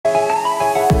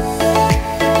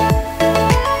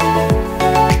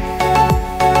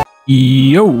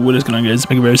Yo, what is going on, guys?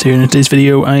 MikeyViRuZzCR here. In today's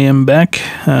video, I am back.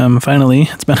 Finally,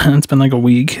 it's been like a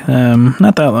week.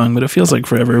 Not that long, but it feels like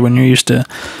forever when you're used to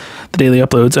the daily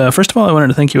uploads. First of all, I wanted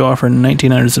to thank you all for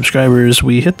 1,900 subscribers.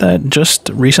 We hit that just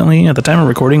recently. At the time of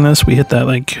recording this, we hit that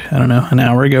like, I don't know, an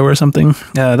hour ago or something.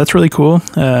 That's really cool.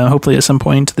 Hopefully at some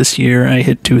point this year I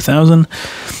hit 2,000.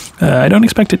 I don't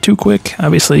expect it too quick.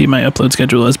 Obviously, my upload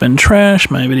schedule has been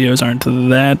trash. My videos aren't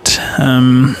that,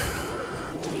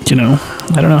 you know,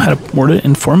 I don't know how to word it.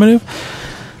 Informative?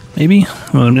 Maybe?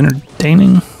 Well,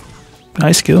 entertaining?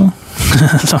 High skill?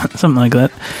 Something like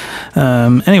that.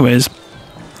 Anyways,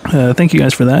 thank you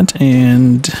guys for that.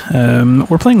 And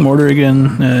we're playing Mortar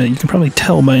again. You can probably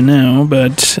tell by now,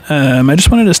 but I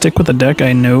just wanted to stick with a deck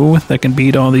I know that can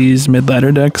beat all these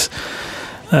mid-ladder decks.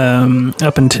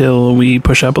 Up until we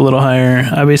push up a little higher.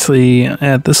 Obviously,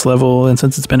 at this level, and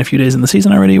since it's been a few days in the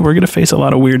season already, we're going to face a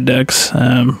lot of weird decks,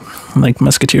 like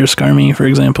Musketeer Skarmy, for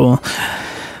example.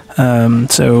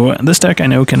 So this deck I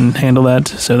know can handle that,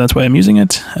 so that's why I'm using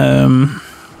it. There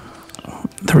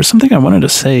was something I wanted to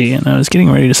say, and I was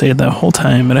getting ready to say it that whole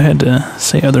time, but I had to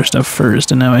say other stuff first,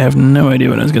 and now I have no idea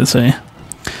what I was going to say.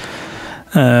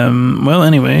 Well,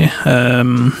 anyway,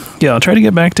 yeah, I'll try to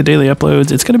get back to daily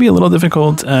uploads. It's going to be a little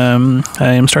difficult. I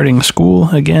am starting school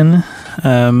again.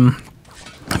 I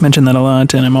mentioned that a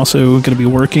lot, and I'm also going to be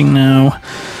working now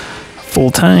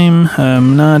full-time,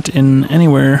 not in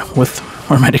anywhere with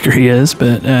where my degree is,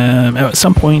 but at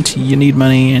some point you need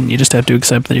money, and you just have to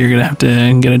accept that you're going to have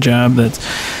to get a job that's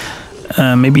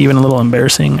maybe even a little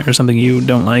embarrassing or something you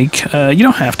don't like. You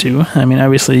don't have to. I mean,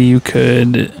 obviously you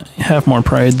could have more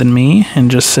pride than me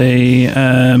and just say,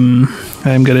 I'm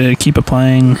going to keep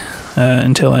applying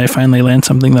until I finally land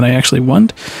something that I actually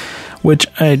want, which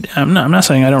I'm not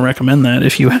saying I don't recommend that.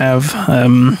 If you have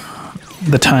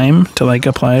the time to like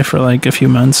apply for like a few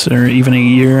months or even a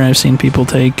year, I've seen people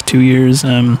take 2 years,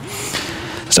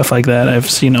 stuff like that. I've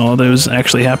seen all those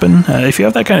actually happen. If you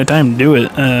have that kind of time, do it.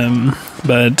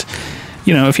 But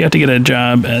you know, if you have to get a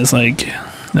job as like,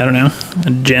 I don't know,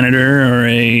 a janitor or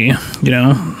a, you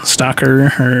know,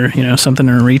 stalker or, you know, something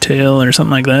in retail or something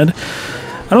like that,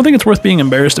 I don't think it's worth being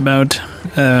embarrassed about.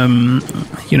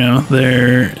 You know,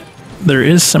 there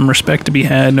is some respect to be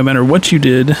had no matter what you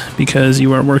did, because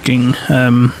you are working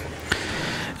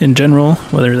in general,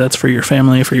 whether that's for your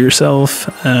family, for yourself,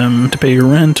 to pay your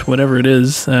rent, whatever it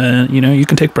is, you know, you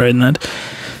can take pride in that.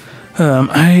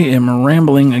 I am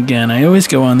rambling again. I always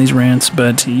go on these rants,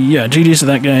 but yeah, GG's to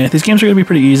that guy. These games are going to be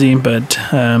pretty easy, but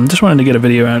just wanted to get a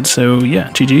video out, so yeah,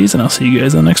 GG's, and I'll see you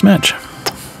guys in the next match.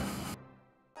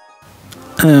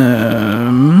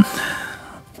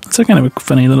 It's a kind of a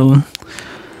funny little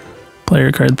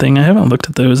player card thing. I haven't looked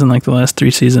at those in like the last 3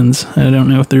 seasons. I don't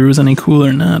know if there was any cool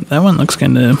or not. That one looks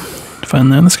kind of fun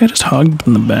though. This guy just hogged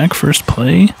in the back first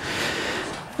play.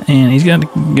 And he's got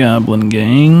a Goblin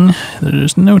Gang.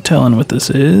 There's no telling what this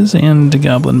is. And a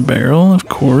Goblin Barrel, of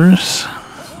course.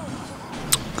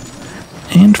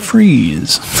 And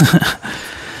Freeze.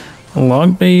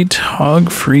 Logbait,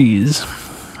 Hog, Freeze.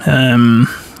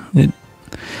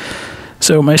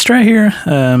 So my strat here,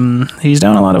 he's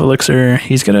down a lot of elixir.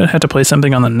 He's going to have to play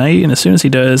something on the knight, and as soon as he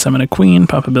does, I'm going to queen,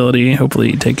 pop ability,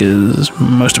 hopefully take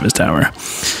most of his tower.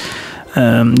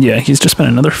 Yeah, he's just spent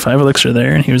another 5 elixir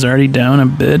there, and he was already down a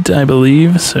bit, I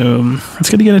believe, so it's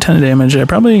good to get a ton of damage. I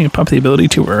probably popped the ability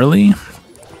too early.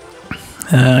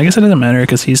 I guess it doesn't matter,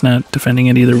 because he's not defending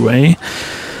it either way.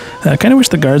 I kind of wish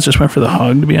the guards just went for the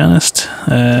hog, to be honest.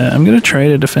 I'm going to try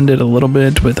to defend it a little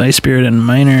bit with Ice Spirit and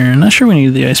Miner. I'm not sure we need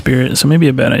the Ice Spirit, so maybe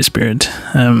a bad Ice Spirit.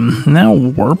 Now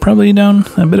we're probably down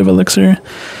a bit of elixir,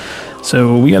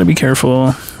 so we got to be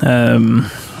careful.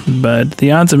 But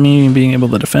the odds of me being able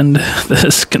to defend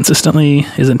this consistently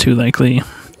isn't too likely.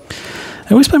 I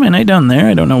always play my knight down there.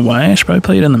 I don't know why. I should probably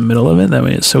play it in the middle of it. That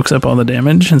way it soaks up all the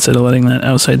damage instead of letting that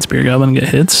outside Spear Goblin get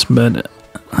hits. But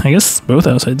I guess both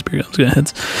outside Spear Goblins get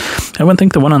hits. I wouldn't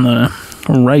think the one on the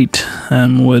right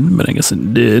would, but I guess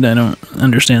it did. I don't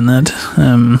understand that.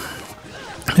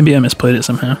 Maybe I misplayed it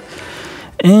somehow.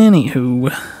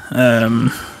 Anywho.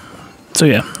 So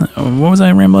yeah, what was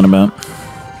I rambling about?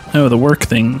 Oh, the work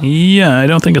thing. Yeah, I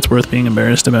don't think it's worth being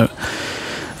embarrassed about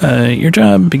your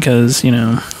job, because, you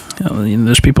know,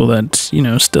 there's people that, you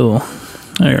know, still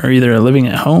are either living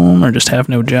at home or just have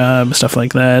no job, stuff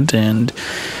like that, and,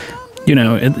 you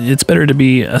know, it's better to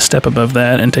be a step above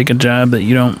that and take a job that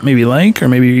you don't maybe like, or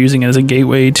maybe you're using it as a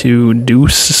gateway to do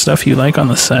stuff you like on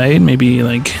the side, maybe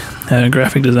like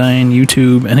graphic design,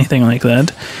 YouTube, anything like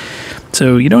that.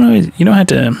 So you don't have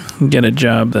to get a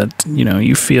job that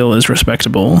you feel is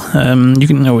respectable. You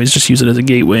can always just use it as a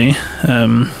gateway,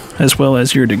 as well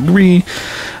as your degree.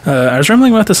 I was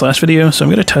rambling about this last video, so I'm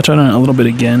going to touch on it a little bit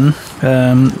again.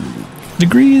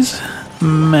 Degrees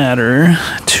matter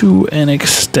to an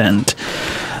extent.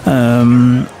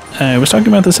 I was talking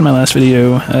about this in my last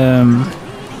video.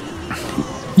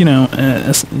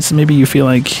 Maybe you feel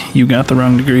like you got the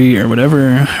wrong degree or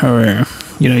whatever, or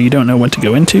you don't know what to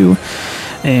go into,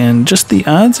 and just the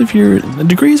odds of your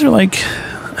degrees are like,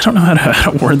 I don't know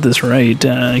how to word this right.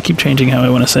 I keep changing how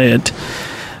I want to say it,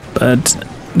 but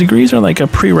degrees are like a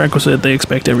prerequisite they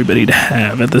expect everybody to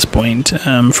have at this point.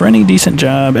 For any decent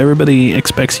job, everybody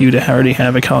expects you to already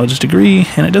have a college degree,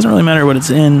 and it doesn't really matter what it's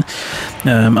in.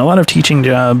 A lot of teaching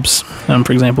jobs,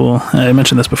 for example, I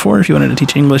mentioned this before, if you wanted to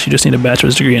teach English, you just need a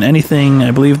bachelor's degree in anything.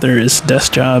 I believe there is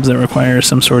desk jobs that require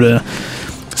some sort of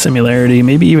similarity,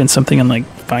 maybe even something in like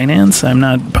finance. I'm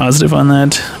not positive on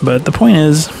that, but the point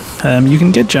is, you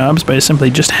can get jobs by simply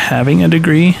just having a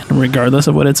degree, regardless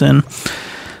of what it's in.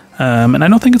 And I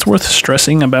don't think it's worth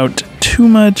stressing about too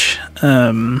much.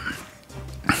 I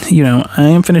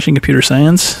am finishing computer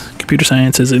science. Computer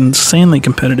science is insanely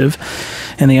competitive,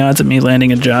 and the odds of me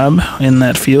landing a job in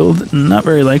that field, not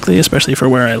very likely, especially for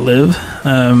where I live.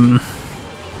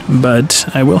 But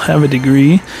I will have a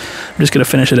degree. I'm just going to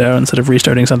finish it out instead of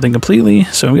restarting something completely.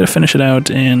 So I'm going to finish it out,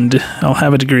 and I'll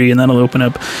have a degree, and that'll open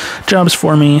up jobs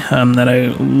for me that I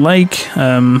like,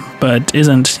 but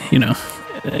isn't,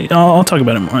 I'll talk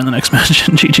about it more in the next match.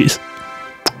 GG's.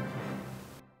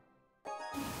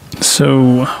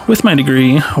 So, with my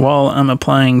degree, while I'm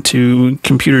applying to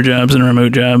computer jobs and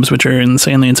remote jobs, which are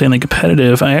insanely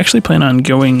competitive, I actually plan on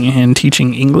going and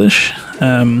teaching English.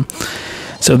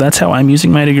 So that's how I'm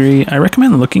using my degree. I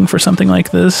recommend looking for something like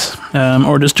this,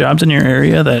 or just jobs in your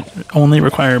area that only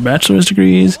require bachelor's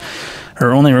degrees,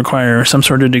 or only require some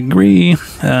sort of degree,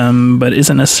 but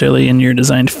isn't necessarily in your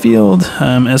designed field,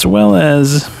 as well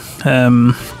as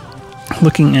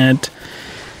looking at,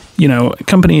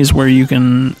 companies where you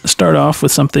can start off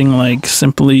with something like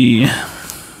simply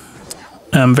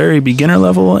very beginner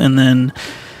level, and then,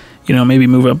 maybe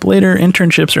move up later.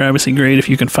 Internships are obviously great if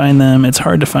you can find them. It's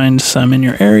hard to find some in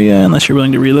your area unless you're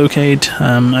willing to relocate.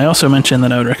 I also mentioned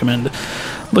that I would recommend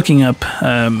looking up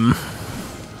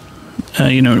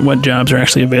what jobs are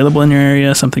actually available in your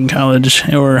area. Something college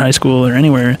or high school or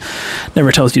anywhere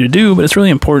never tells you to do, but it's really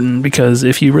important, because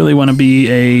if you really want to be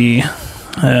a,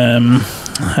 not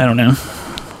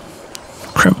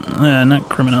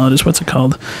criminologist, what's it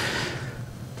called?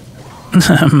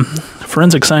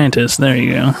 Forensic scientist, there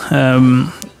you go.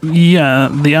 Yeah,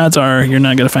 the odds are you're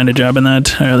not going to find a job in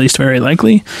that, or at least very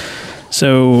likely.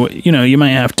 So, you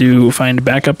might have to find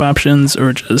backup options,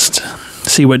 or just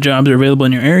see what jobs are available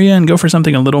in your area and go for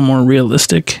something a little more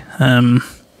realistic.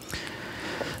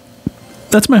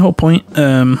 That's my whole point.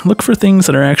 Look for things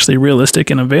that are actually realistic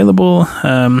and available.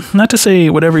 Not to say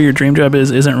whatever your dream job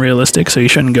isn't realistic, so you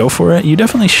shouldn't go for it. You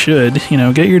definitely should,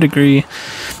 get your degree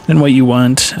in what you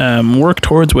want, work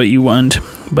towards what you want,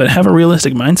 but have a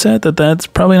realistic mindset that that's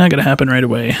probably not going to happen right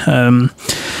away.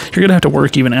 You're going to have to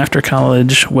work even after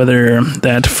college, whether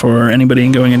that for anybody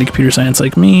going into computer science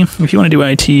like me. If you want to do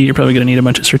IT, you're probably going to need a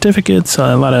bunch of certificates,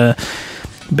 a lot of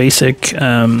basic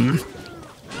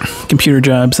computer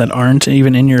jobs that aren't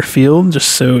even in your field,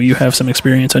 just so you have some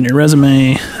experience on your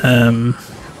resume,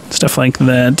 stuff like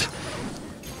that.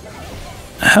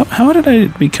 How did I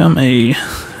become a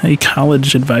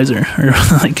college advisor, or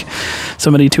like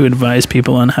somebody to advise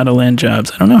people on how to land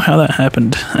jobs? I don't know how that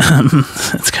happened.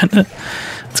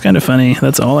 It's kind of funny.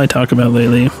 That's all I talk about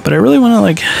lately. But I really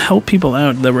want to help people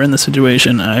out that were in the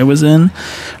situation I was in,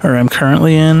 or I'm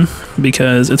currently in,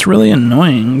 because it's really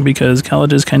annoying, because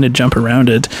colleges kind of jump around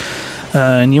it.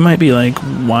 And you might be like,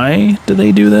 why do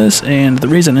they do this? And the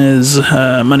reason is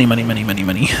money.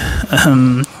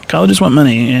 Colleges want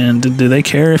money, and do they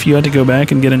care if you had to go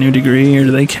back and get a new degree, or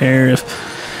do they care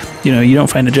if you don't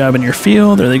find a job in your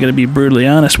field? Are they going to be brutally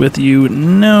honest with you?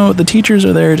 No, the teachers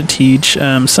are there to teach.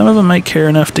 Some of them might care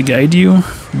enough to guide you,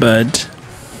 but,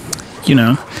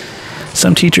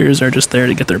 some teachers are just there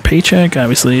to get their paycheck.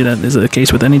 Obviously, that is the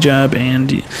case with any job,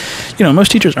 and,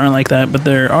 most teachers aren't like that, but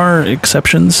there are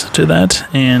exceptions to that,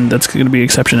 and that's going to be an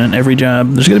exception in every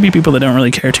job. There's going to be people that don't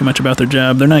really care too much about their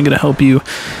job. They're not going to help you.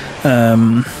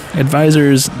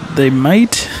 Advisors, they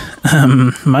might.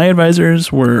 My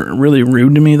advisors were really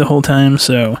rude to me the whole time,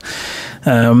 so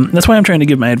that's why I'm trying to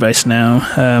give my advice now.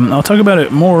 I'll talk about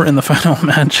it more in the final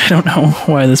match. I don't know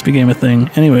why this became a thing.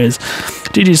 Anyways,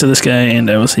 GG's to this guy, and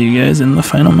I will see you guys in the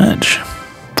final match.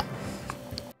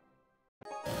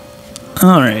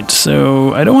 Alright,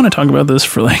 so I don't want to talk about this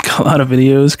for like a lot of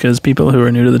videos because people who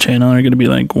are new to the channel are going to be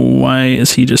like, why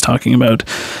is he just talking about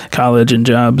college and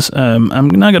jobs? I'm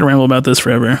not going to ramble about this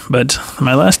forever, but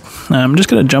I'm just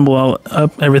going to jumble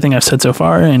up everything I've said so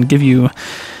far and give you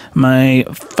my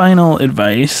final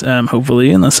advice, hopefully,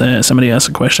 unless somebody asks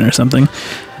a question or something.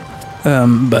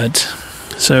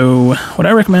 So what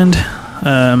I recommend,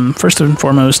 first and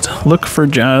foremost, look for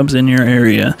jobs in your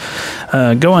area.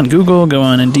 Go on Google, go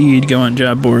on Indeed, go on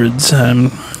job boards,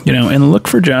 and look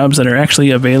for jobs that are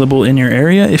actually available in your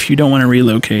area if you don't want to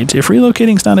relocate. If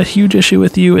relocating is not a huge issue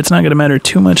with you, it's not going to matter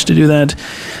too much to do that.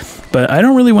 But I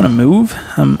don't really want to move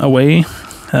away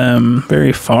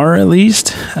very far, at least.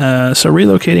 So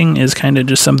relocating is kind of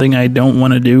just something I don't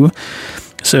want to do.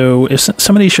 So if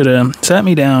somebody should have sat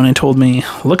me down and told me,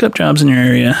 look up jobs in your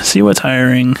area, see what's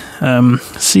hiring,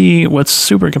 see what's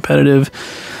super competitive,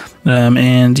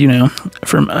 and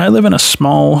I live in a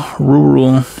small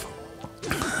rural,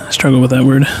 struggle with that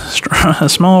word, a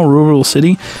small rural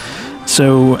city,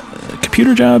 so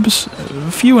computer jobs,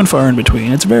 few and far in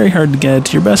between. It's very hard to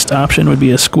get. Your best option would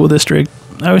be a school district.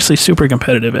 Obviously super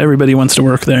competitive. Everybody wants to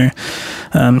work there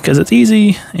because it's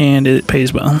easy and it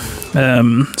pays well.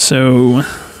 So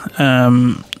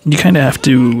you kind of have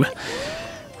to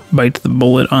bite the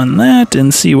bullet on that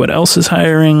and see what else is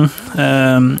hiring.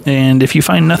 And if you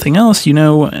find nothing else,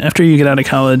 after you get out of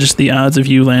college, the odds of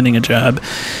you landing a job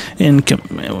in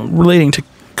relating to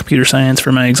computer science,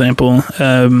 for my example,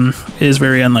 is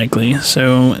very unlikely.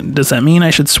 So does that mean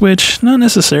I should switch? Not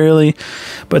necessarily,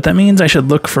 but that means I should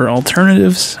look for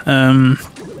alternatives to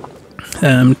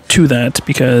that,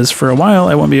 because for a while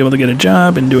I won't be able to get a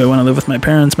job, and do I want to live with my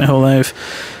parents my whole life?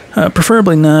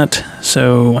 Preferably not.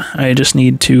 So I just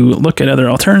need to look at other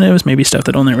alternatives, maybe stuff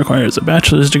that only requires a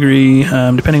bachelor's degree.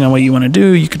 Depending on what you want to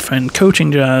do, you could find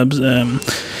coaching jobs.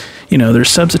 There's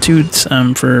substitutes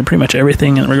for pretty much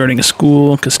everything regarding a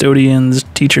school, custodians,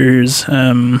 teachers,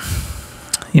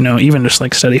 even just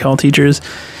like study hall teachers,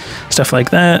 stuff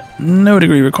like that. No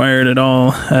degree required at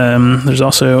all. There's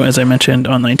also, as I mentioned,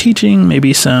 online teaching,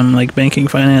 maybe some like banking,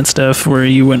 finance stuff where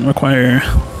you wouldn't require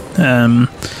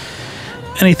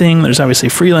anything. There's obviously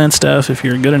freelance stuff if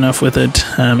you're good enough with it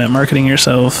at marketing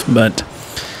yourself, but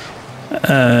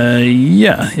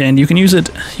yeah, and you can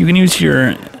use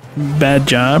your bad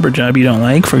job or job you don't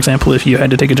like. For example, if you had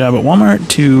to take a job at Walmart,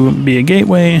 to be a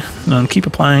gateway, keep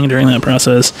applying during that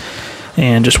process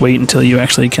and just wait until you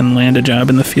actually can land a job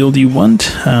in the field you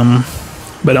want.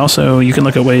 But also you can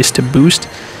look at ways to boost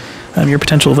your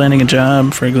potential of landing a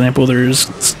job. For example, there's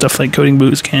stuff like coding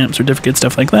boot camp, certificates,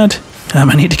 stuff like that.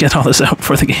 I need to get all this out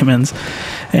before the game ends.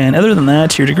 And other than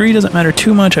that, your degree doesn't matter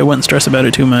too much. I wouldn't stress about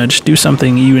it too much. Do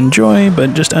something you enjoy,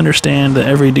 but just understand that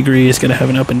every degree is going to have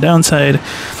an up and down side.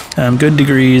 Good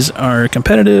degrees are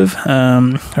competitive,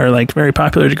 or like very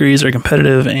popular degrees are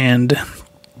competitive, and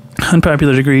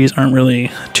unpopular degrees aren't really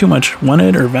too much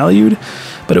wanted or valued,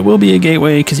 but it will be a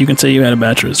gateway because you can say you had a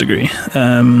bachelor's degree.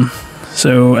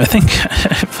 So I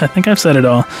think I've said it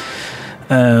all.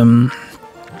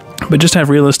 But just have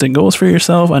realistic goals for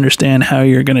yourself. Understand how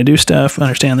you're going to do stuff.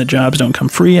 Understand that jobs don't come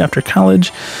free after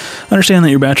college. Understand that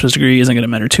your bachelor's degree isn't going to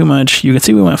matter too much. You can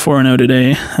see we went 4-0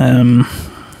 today.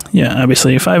 Yeah,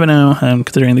 obviously 5-0,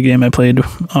 considering the game I played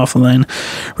offline.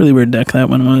 Really weird deck that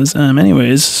one was.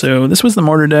 Anyways, so this was the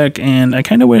Mortar deck, and I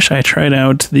kind of wish I tried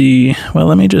out the... Well,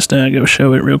 let me just go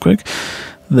show it real quick.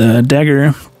 The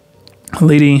Dagger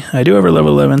Lady. I do have her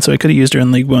level 11, so I could have used her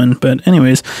in League 1. But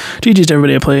anyways, GG's to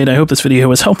everybody I played. I hope this video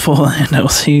was helpful, and I will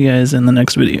see you guys in the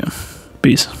next video.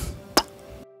 Peace.